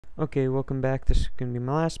Okay, welcome back. This is going to be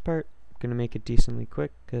my last part. I'm going to make it decently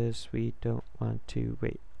quick because we don't want to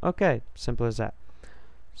wait. Okay, simple as that.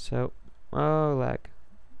 So, oh, lag.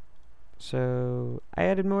 So, I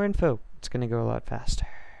added more info. It's going to go a lot faster,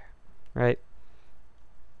 right?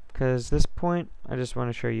 Because this point, I just want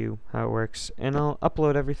to show you how it works. And I'll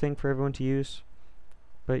upload everything for everyone to use.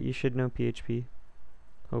 But you should know PHP,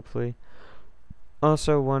 hopefully.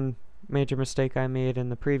 Also, one major mistake I made in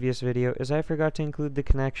the previous video is I forgot to include the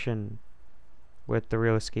connection with the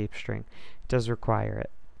real escape string. It does require it.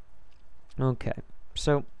 Okay,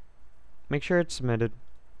 so make sure it's submitted.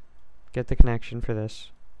 Get the connection for this.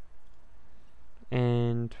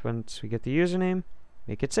 And once we get the username,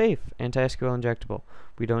 make it safe. Anti-SQL injectable.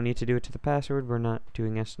 We don't need to do it to the password. We're not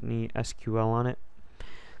doing any SQL on it.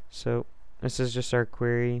 So this is just our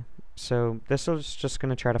query. So this is just going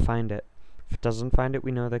to try to find it. If it doesn't find it,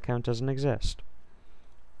 we know the account doesn't exist.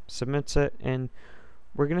 Submits it, and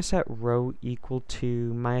we're going to set row equal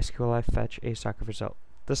to MySQLi fetch a soccer result.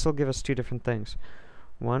 This will give us two different things.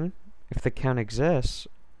 One, if the count exists,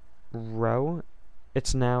 row,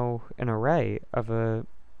 it's now an array of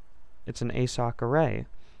it's an ASOC array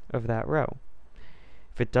of that row.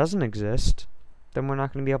 If it doesn't exist, then we're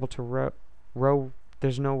not going to be able to row,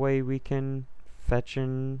 there's no way we can fetch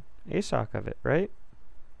an ASOC of it, right?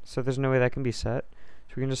 So there's no way that can be set.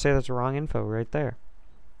 So we can just say that's wrong info right there.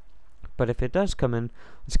 But if it does come in,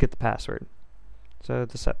 let's get the password. So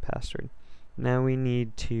the set password. Now we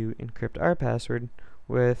need to encrypt our password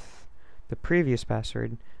with the previous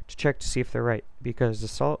password to check to see if they're right, because the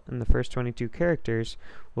salt in the first 22 characters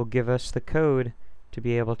will give us the code to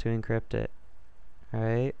be able to encrypt it.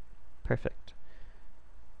 Alright, perfect.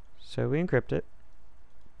 So we encrypt it,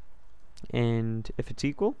 and if it's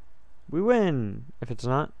equal, we win. If it's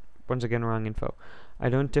not, once again, wrong info. I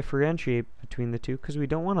don't differentiate between the two because we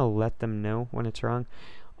don't want to let them know when it's wrong.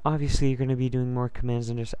 Obviously, you're going to be doing more commands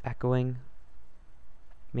than just echoing.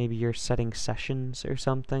 Maybe you're setting sessions or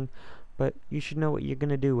something, but you should know what you're going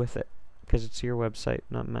to do with it because it's your website,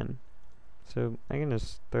 not mine. So I can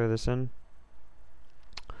just throw this in.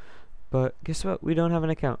 But guess what? We don't have an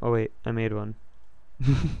account. Oh wait, I made one.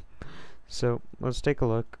 So let's take a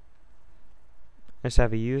look. I just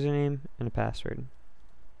have a username and a password.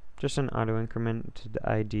 Just an auto increment to the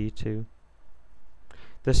ID too.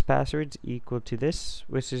 This password's equal to this,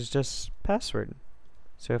 which is just password.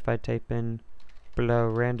 So if I type in below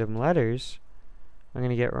random letters, I'm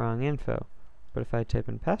gonna get wrong info. But if I type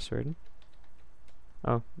in password,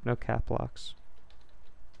 oh, no cap locks.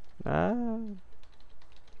 I'm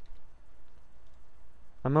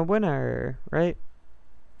a winner, right?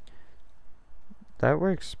 That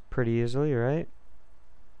works pretty easily, right?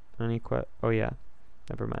 Oh yeah,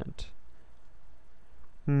 never mind.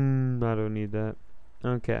 I don't need that.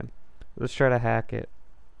 Okay, let's try to hack it.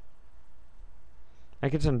 I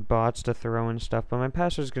can send bots to throw in stuff, but my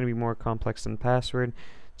password is going to be more complex than password.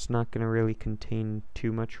 It's not going to really contain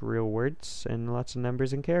too much real words and lots of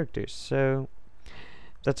numbers and characters, so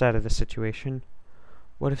that's out of the situation.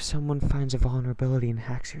 What if someone finds a vulnerability and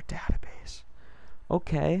hacks your database?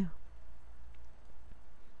 Okay.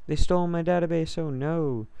 They stole my database, oh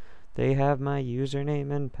no. They have my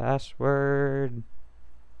username and password.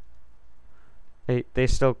 They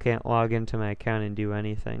still can't log into my account and do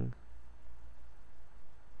anything.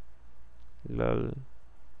 Lol.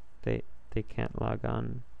 They can't log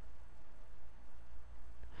on.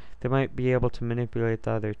 They might be able to manipulate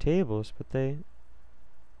the other tables, but they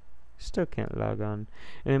still can't log on.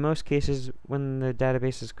 And in most cases, when the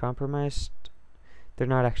database is compromised, they're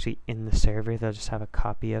not actually in the server, they'll just have a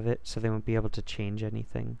copy of it, so they won't be able to change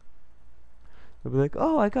anything. They'll be like,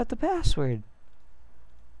 oh, I got the password.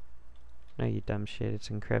 No, you dumb shit, it's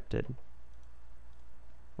encrypted.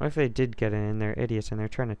 What if they did get it and they're idiots and they're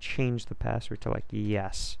trying to change the password to like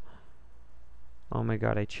yes? Oh my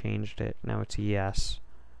god, I changed it. Now it's yes.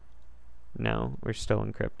 No, we're still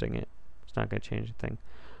encrypting it. It's not going to change a thing.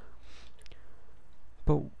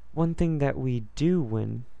 But one thing that we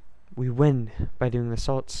win by doing the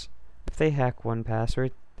salts. If they hack one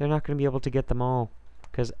password, they're not going to be able to get them all,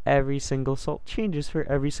 because every single salt changes for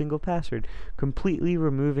every single password, completely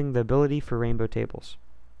removing the ability for rainbow tables.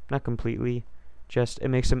 Not completely, just it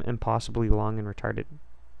makes them impossibly long and retarded.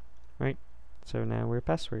 Right? So now we're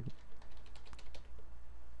password.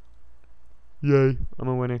 Yay, I'm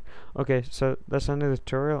a winner. Okay, so that's the end of the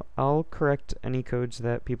tutorial. I'll correct any codes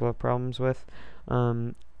that people have problems with.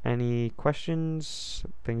 Any questions,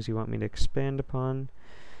 things you want me to expand upon.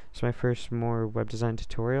 It's my first more web design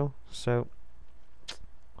tutorial, so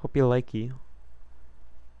hope you like it.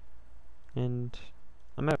 And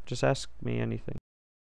I'm out. Just ask me anything.